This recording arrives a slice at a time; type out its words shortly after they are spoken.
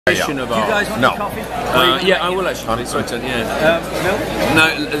Of art. Do you guys want coffee? Yeah, I will actually. Sorry, yeah. No,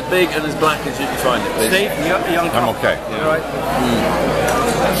 as big and as black as you can find it, please. Steve, I'm okay. Yeah.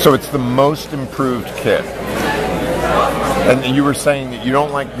 Right. So it's the most improved kit. And you were saying that you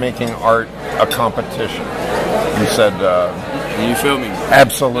don't like making art a competition. You said... Are you filming?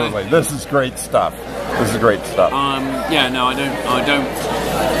 Absolutely. This is great stuff. This is great stuff. Yeah, no, I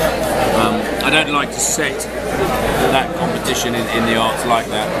don't like to set that competition in the arts like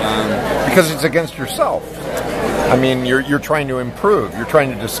that. Because it's against yourself. I mean, you're trying to improve. You're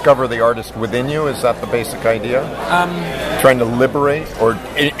trying to discover the artist within you. Is that the basic idea? Trying to liberate or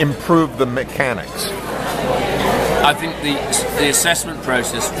improve the mechanics. I think the assessment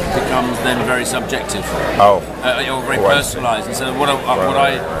process becomes then very subjective. Oh. Or very personalised. And so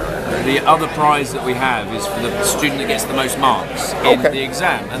the other prize that we have is for the student that gets the most marks in the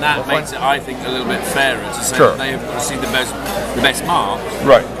exam, and that makes it, I think, a little bit fairer to say that they have got to see the best marks.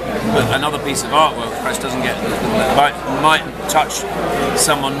 Right. But another piece of artwork perhaps doesn't get might touch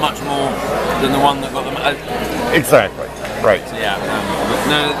someone much more than the one that got them. Exactly. Right. So yeah.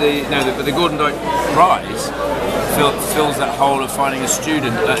 But the GORDON Dyke Prize fills that hole of finding a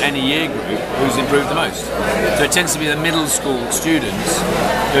student at any year group who's improved the most. So it tends to be the middle school students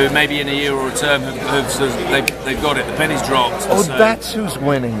who maybe in a year or a term they've got it, the penny's dropped. Oh, so, that's who's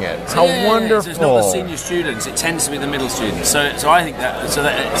winning it. How wonderful. So it's not the senior students, it tends to be the middle students. So I think that it's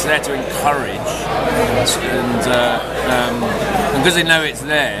there to encourage, and because they know it's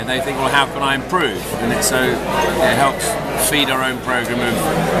there, they think, well, how can I improve? And it helps feed our own program of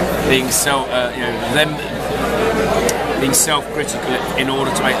being being self-critical in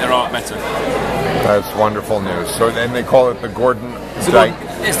order to make their art better. That's wonderful news. So then they call it the GORDON Dyke.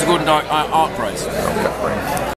 It's the GORDON Dyke Art Prize. Okay.